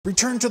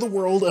Return to the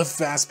world of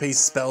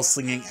fast-paced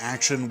spell-slinging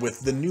action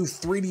with the new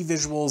 3D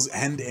visuals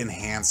and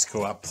enhanced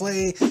co-op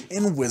play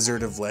in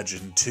Wizard of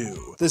Legend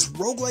 2. This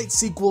roguelite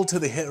sequel to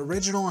the hit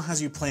original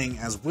has you playing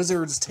as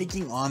wizards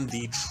taking on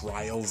the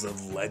Trials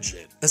of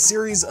Legend, a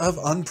series of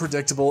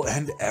unpredictable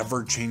and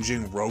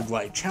ever-changing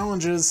roguelite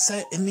challenges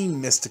set in the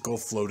mystical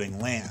floating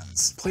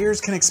lands.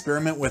 Players can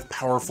experiment with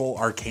powerful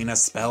arcana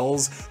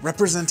spells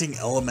representing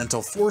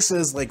elemental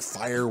forces like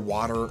fire,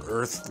 water,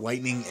 earth,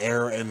 lightning,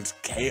 air, and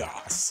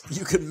chaos.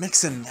 You could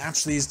mix and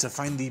match these to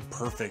find the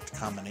perfect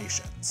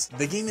combinations.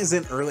 The game is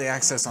in early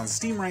access on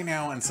Steam right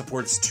now and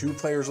supports 2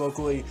 players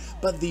locally,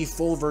 but the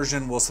full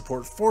version will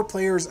support 4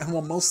 players and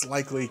will most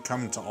likely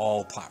come to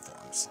all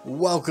platforms.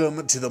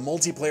 Welcome to the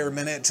Multiplayer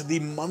Minute,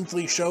 the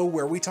monthly show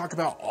where we talk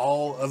about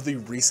all of the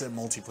recent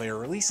multiplayer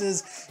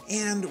releases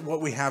and what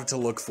we have to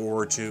look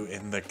forward to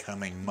in the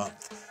coming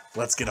month.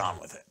 Let's get on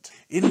with it.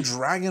 In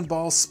Dragon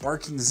Ball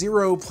Sparking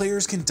Zero,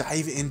 players can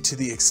dive into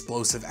the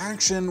explosive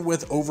action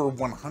with over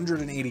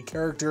 180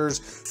 characters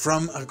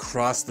from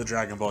across the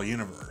Dragon Ball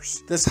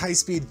universe. This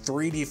high-speed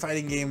 3D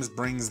fighting game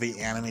brings the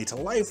anime to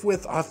life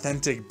with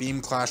authentic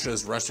beam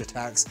clashes, rush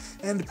attacks,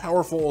 and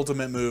powerful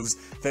ultimate moves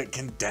that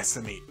can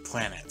decimate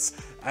planets.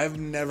 I've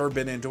never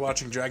been into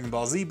watching Dragon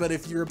Ball Z, but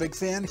if you're a big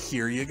fan,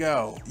 here you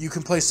go. You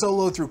can play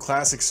solo through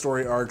classic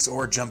story arcs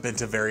or jump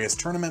into various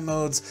tournament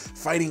modes,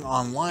 fighting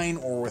online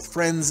or with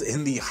friends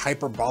in the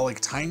hyperbolic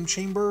time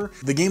chamber.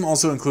 The game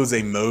also includes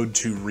a mode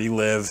to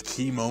relive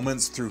key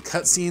moments through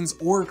cutscenes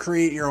or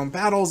create your own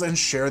battles and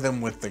share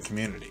them with the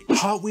community.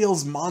 Hot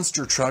Wheels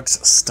Monster Trucks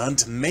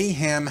Stunt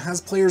Mayhem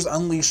has players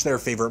unleash their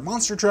favorite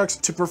monster trucks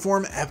to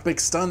perform epic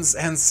stunts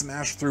and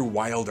smash through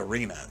wild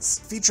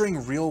arenas.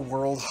 Featuring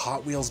real-world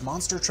Hot Wheels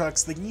monster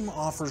trucks, the game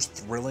offers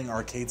thrilling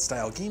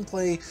arcade-style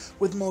gameplay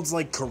with modes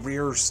like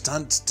Career,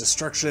 Stunt,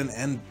 Destruction,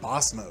 and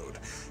Boss Mode.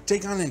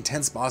 Take on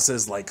intense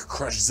bosses like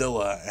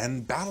Crushzilla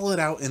and battle it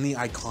out in the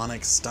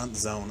iconic Stunt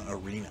Zone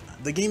arena.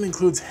 The game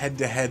includes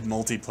head-to-head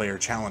multiplayer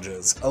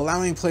challenges,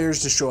 allowing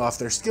players to show off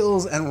their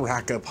skills and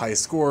rack up high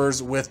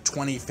scores with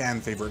 20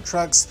 fan-favorite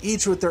trucks,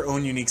 each with their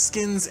own unique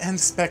skins and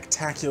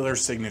spectacular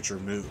signature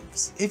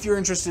moves. If you're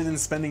interested in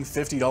spending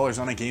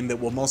 $50 on a game that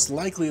will most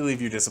likely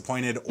leave you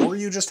disappointed, or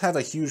you just have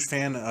a huge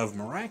fan of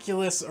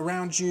Miraculous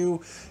around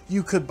you,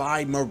 you could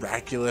buy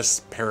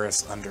Miraculous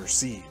Paris Under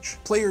Siege.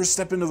 Players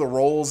step into the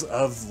roles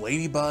of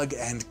Ladybug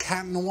and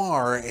Cat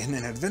Noir in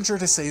an adventure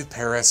to save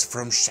Paris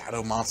from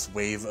Shadow Moth's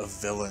wave of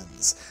villains.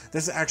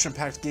 This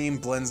action-packed game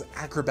blends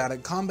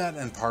acrobatic combat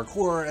and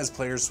parkour as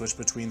players switch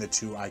between the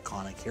 2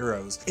 iconic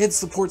heroes. It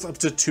supports up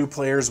to 2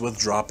 players with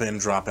drop-in,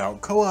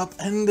 drop-out co-op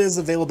and is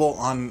available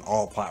on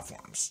all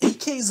platforms.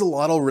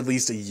 AKZalotl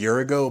released a year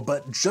ago,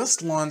 but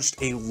just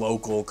launched a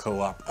local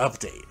co-op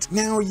update.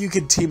 Now you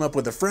could team up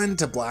with a friend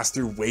to blast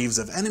through waves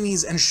of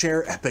enemies and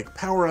share epic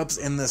power-ups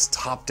in this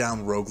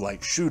top-down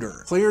roguelike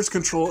shooter. Players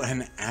control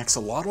an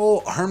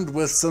axolotl armed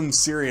with some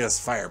serious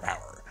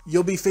firepower.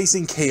 You'll be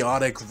facing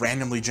chaotic,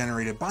 randomly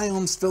generated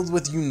biomes filled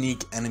with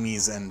unique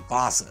enemies and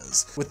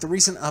bosses. With the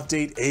recent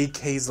update,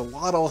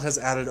 AKZalotl has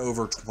added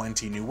over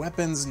 20 new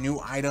weapons, new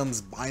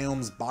items,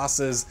 biomes,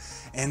 bosses,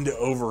 and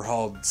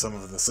overhauled some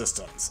of the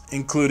systems,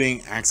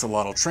 including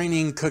axolotl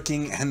training,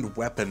 cooking, and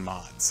weapon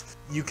mods.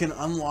 You can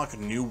unlock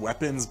new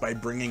weapons by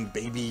bringing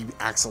baby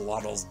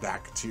axolotls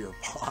back to your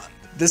pond.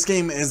 This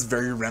game is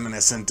very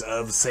reminiscent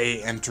of,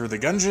 say, Enter the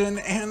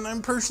Gungeon, and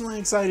I'm personally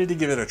excited to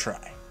give it a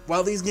try.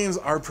 While these games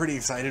are pretty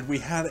excited, we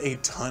had a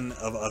ton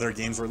of other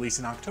games released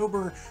in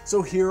October,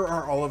 so here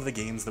are all of the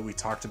games that we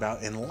talked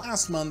about in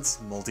last month's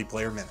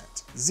Multiplayer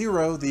Minute.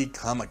 Zero, the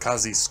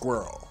Kamikaze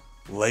Squirrel.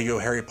 Lego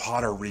Harry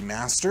Potter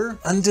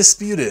Remaster,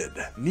 Undisputed.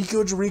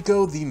 Nico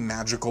Jericho The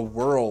Magical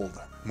World.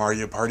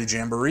 Mario Party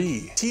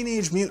Jamboree,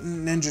 Teenage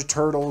Mutant Ninja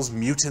Turtles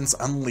Mutants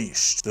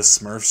Unleashed, The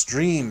Smurfs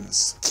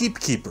Dreams, Keep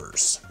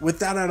Keepers. With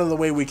that out of the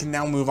way, we can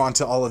now move on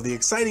to all of the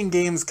exciting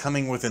games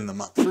coming within the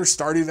month. For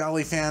Stardew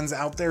Valley fans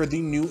out there,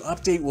 the new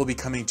update will be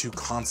coming to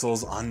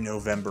consoles on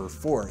November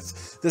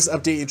 4th. This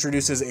update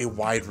introduces a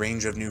wide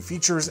range of new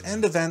features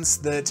and events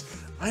that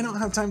I don't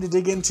have time to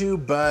dig into,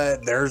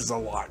 but there's a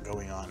lot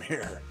going on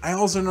here. I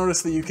also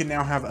noticed that you can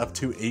now have up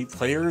to 8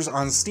 players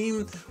on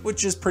Steam,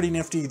 which is pretty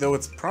nifty, though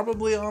it's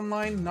probably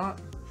online, not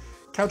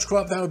couch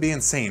co-op. That would be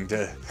insane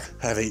to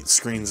have 8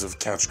 screens of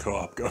couch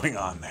co-op going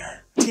on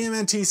there.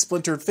 TMNT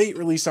Splintered Fate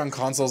released on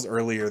consoles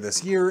earlier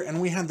this year,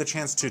 and we had the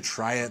chance to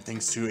try it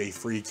thanks to a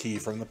free key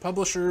from the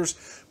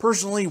publishers.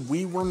 Personally,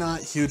 we were not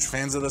huge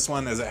fans of this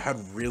one as it had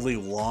really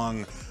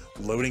long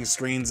loading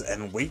screens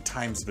and wait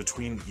times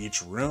between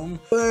each room,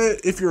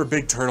 but if you're a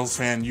big Turtles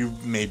fan, you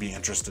may be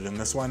interested in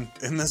this one.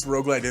 In this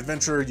roguelite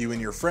adventure, you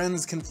and your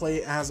friends can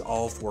play as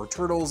all 4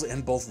 turtles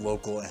in both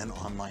local and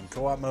online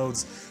co-op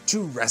modes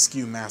to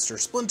rescue Master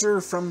Splinter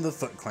from the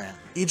Foot Clan.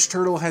 Each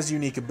turtle has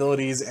unique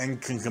abilities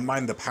and can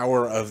combine the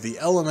power of the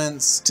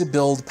elements to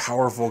build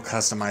powerful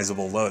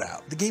customizable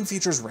loadout. The game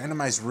features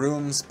randomized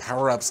rooms,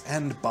 power-ups,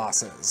 and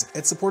bosses.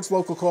 It supports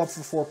local co-op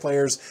for 4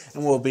 players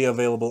and will be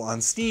available on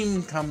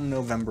Steam come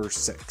November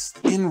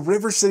 6th. In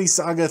River City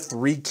Saga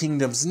 3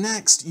 Kingdoms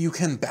Next, you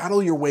can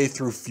battle your way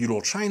through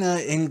feudal China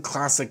in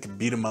classic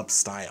beat-em-up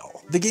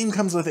style. The game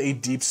comes with a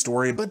deep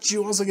story, but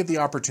you also get the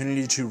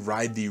opportunity to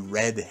ride the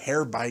red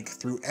hair bike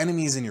through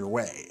enemies in your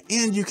way.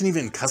 And you can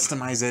even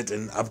customize it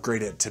and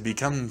upgrade it to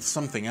become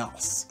something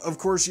else. Of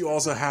course, you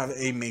also have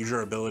a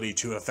major ability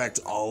to affect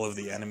all of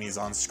the enemies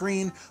on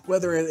screen,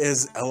 whether it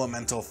is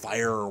elemental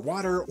fire or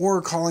water,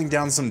 or calling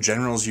down some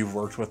generals you've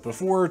worked with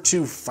before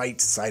to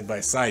fight side by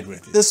side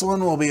with you. This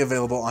one will be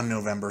available on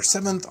November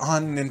 7th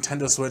on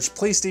Nintendo Switch,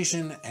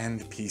 PlayStation,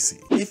 and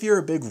PC. If you're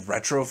a big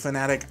retro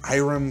fanatic,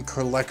 Irem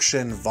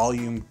Collection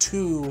Volume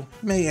 2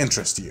 may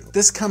interest you.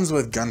 This comes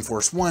with Gun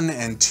Force 1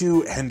 and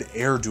 2 and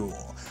Air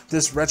Duel.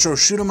 This retro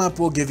shoot-'em-up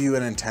will give you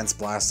an intense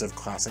blast of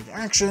classic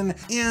action,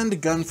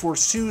 and Gun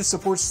Force 2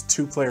 supports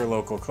 2-player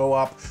local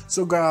co-op,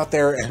 so go out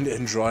there and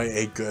enjoy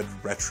a good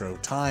retro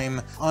time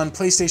on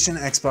PlayStation,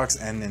 Xbox,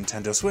 and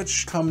Nintendo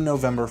Switch come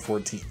November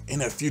 14th.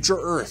 In a future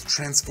Earth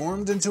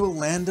transformed into a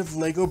land of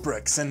Lego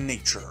bricks and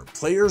nature,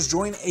 players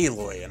join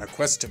Aloy in a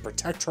quest to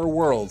protect her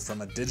world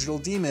from a digital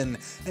demon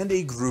and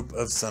a group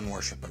of sun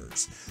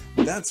worshippers.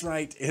 That's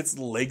right, it's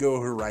Lego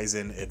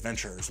Horizon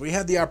Adventures. We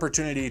had the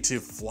opportunity to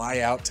fly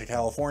out to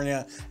California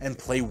and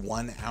play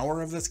 1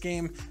 hour of this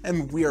game,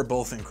 and we are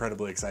both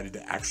incredibly excited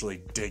to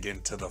actually dig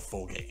into the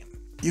full game.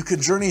 You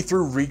could journey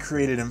through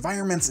recreated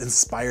environments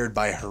inspired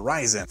by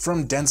Horizon,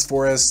 from dense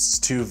forests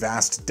to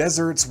vast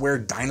deserts where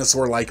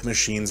dinosaur-like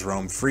machines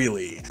roam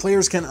freely.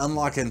 Players can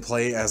unlock and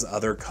play as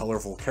other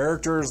colorful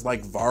characters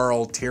like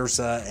Varl,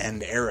 Tirsa,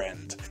 and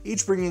Erend,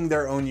 each bringing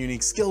their own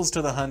unique skills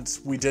to the hunt.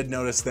 We did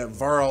notice that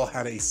Varl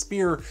had a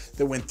spear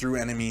that went through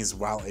enemies,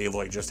 while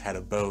Aloy just had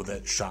a bow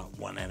that shot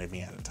one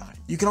enemy at a time.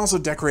 You can also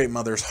decorate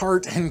Mother's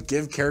Heart and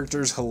give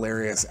characters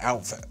hilarious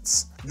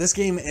outfits. This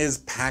game is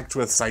packed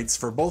with sights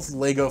for both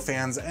LEGO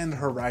fans and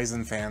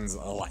Horizon fans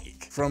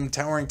alike. From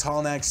towering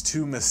tall necks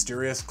to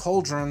mysterious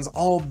cauldrons,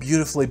 all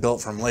beautifully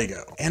built from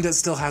LEGO. And it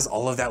still has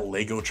all of that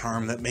LEGO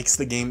charm that makes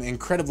the game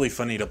incredibly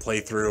funny to play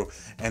through,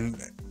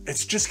 and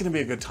it's just going to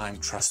be a good time,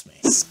 trust me.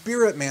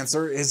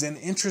 Spiritmancer is an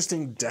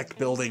interesting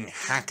deck-building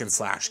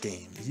hack-and-slash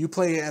game. You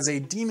play as a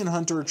demon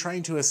hunter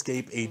trying to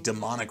escape a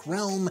demonic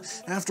realm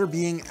after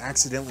being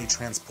accidentally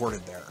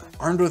transported there.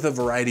 Armed with a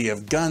variety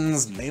of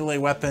guns, melee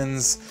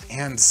weapons,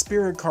 and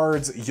spirit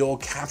cards, you'll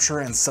capture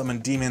and summon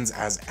demons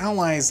as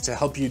allies to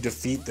help you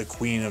defeat the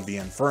Queen of the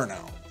Inferno.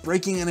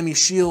 Breaking enemy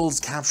shields,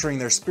 capturing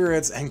their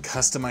spirits, and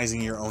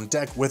customizing your own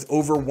deck with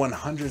over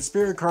 100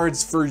 spirit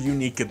cards for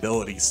unique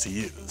abilities to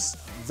use.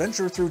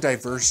 Venture through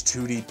diverse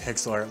 2D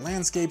pixel art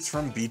landscapes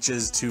from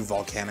beaches to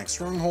volcanic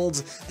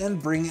strongholds,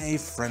 and bring a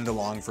friend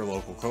along for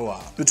local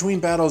co-op. Between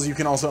battles, you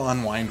can also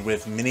unwind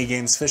with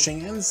minigames,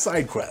 fishing, and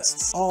side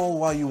quests, all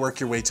while you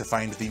work your way to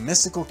find the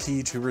mystical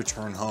key to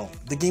return home.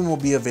 The game will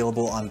be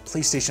available on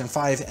PlayStation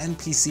 5 and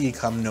PC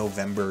come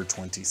November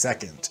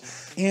 22nd.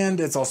 And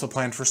it's also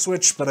planned for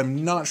Switch, but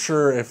I'm not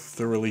sure if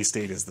the release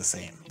date is the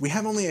same. We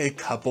have only a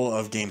couple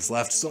of games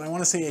left, so I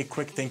want to say a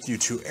quick thank you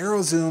to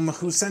Arrowzoom,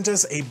 who sent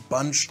us a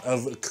bunch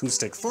of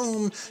acoustic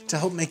foam to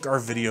help make our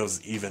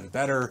videos even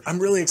better. I'm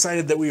really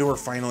excited that we were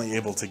finally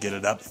able to get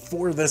it up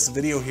for this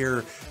video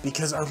here,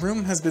 because our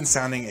room has been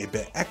sounding a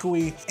bit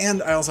echoey,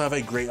 and I also have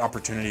a great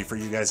opportunity for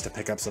you guys to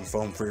pick up some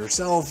foam for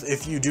yourself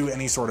if you do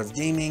any sort of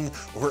gaming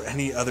or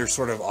any other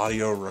sort of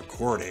audio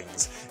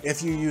recordings.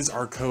 If you use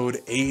our code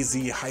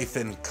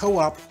AZ-COOP,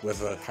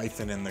 with a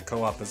hyphen in the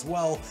co-op as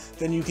well,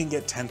 then you can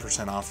get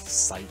 10% off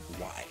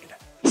site-wide.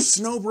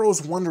 Snow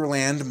Bros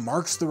Wonderland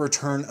marks the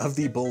return of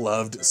the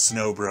beloved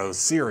Snow Bros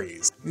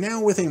series,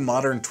 now with a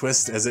modern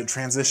twist as it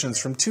transitions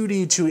from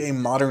 2D to a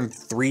modern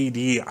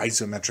 3D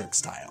isometric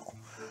style.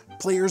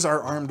 Players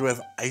are armed with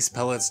ice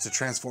pellets to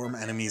transform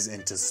enemies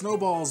into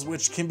snowballs,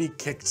 which can be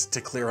kicked to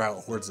clear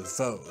out hordes of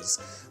foes.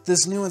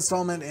 This new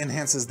installment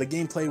enhances the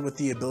gameplay with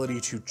the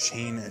ability to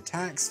chain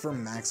attacks for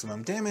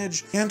maximum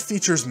damage, and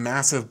features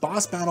massive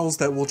boss battles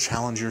that will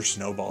challenge your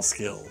snowball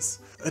skills.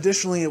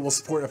 Additionally, it will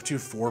support up to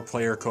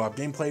 4-player co-op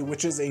gameplay,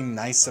 which is a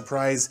nice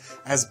surprise,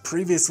 as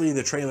previously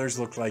the trailers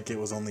looked like it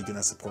was only going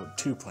to support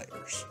 2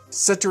 players.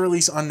 Set to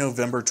release on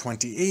November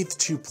 28th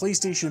to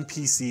PlayStation,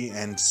 PC,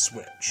 and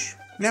Switch.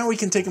 Now we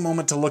can take a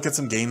moment to look at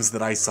some games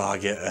that I saw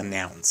get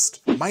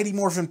announced. Mighty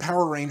Morphin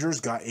Power Rangers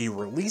got a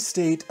release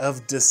date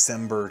of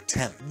December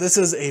 10th. This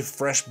is a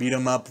fresh beat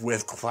 'em up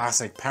with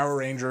classic Power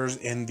Rangers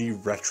in the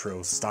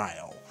retro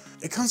style.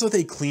 It comes with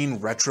a clean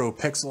retro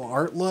pixel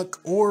art look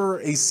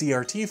or a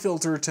CRT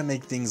filter to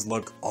make things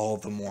look all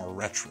the more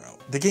retro.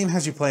 The game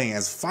has you playing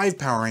as 5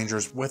 Power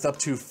Rangers with up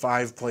to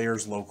 5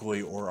 players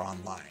locally or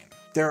online.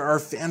 There are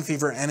fan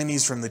favorite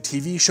enemies from the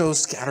TV show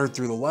scattered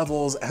through the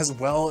levels, as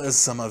well as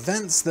some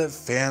events that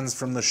fans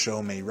from the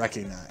show may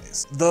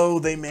recognize, though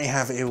they may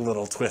have a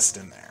little twist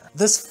in there.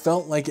 This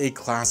felt like a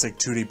classic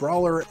 2D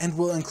brawler and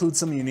will include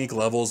some unique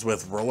levels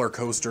with roller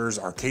coasters,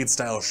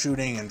 arcade-style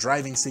shooting and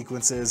driving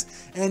sequences,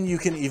 and you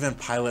can even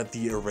pilot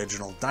the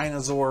original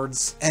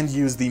Dinozords and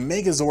use the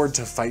Megazord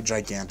to fight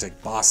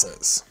gigantic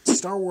bosses.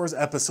 Star Wars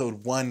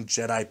Episode 1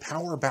 Jedi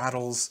Power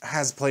Battles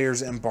has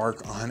players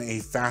embark on a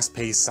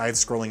fast-paced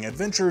side-scrolling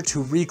adventure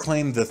to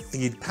reclaim the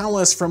Theed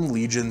Palace from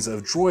legions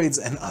of droids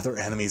and other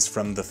enemies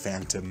from the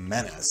Phantom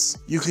Menace.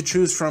 You could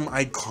choose from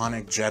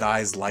iconic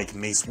Jedis like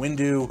Mace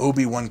Windu,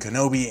 Obi-Wan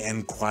Kenobi,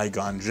 and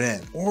Qui-Gon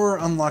Jinn, or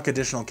unlock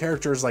additional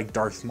characters like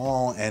Darth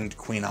Maul and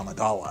Queen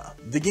Amidala.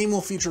 The game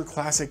will feature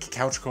classic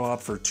couch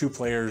co-op for 2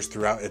 players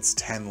throughout its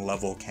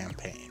 10-level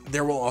campaign.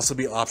 There will also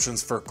be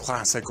options for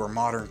classic or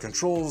modern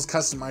controls,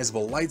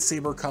 customizable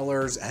lightsaber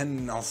colors,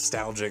 and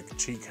nostalgic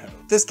cheat code.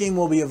 This game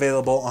will be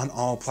available on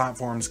all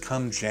platforms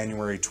come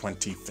January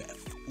 25th.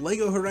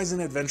 LEGO Horizon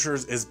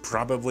Adventures is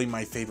probably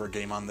my favorite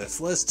game on this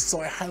list,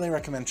 so I highly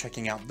recommend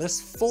checking out this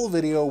full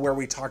video where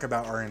we talk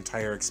about our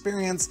entire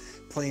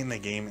experience playing the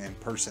game in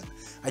person.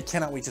 I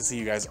cannot wait to see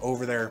you guys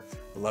over there.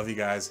 I love you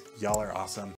guys. Y'all are awesome.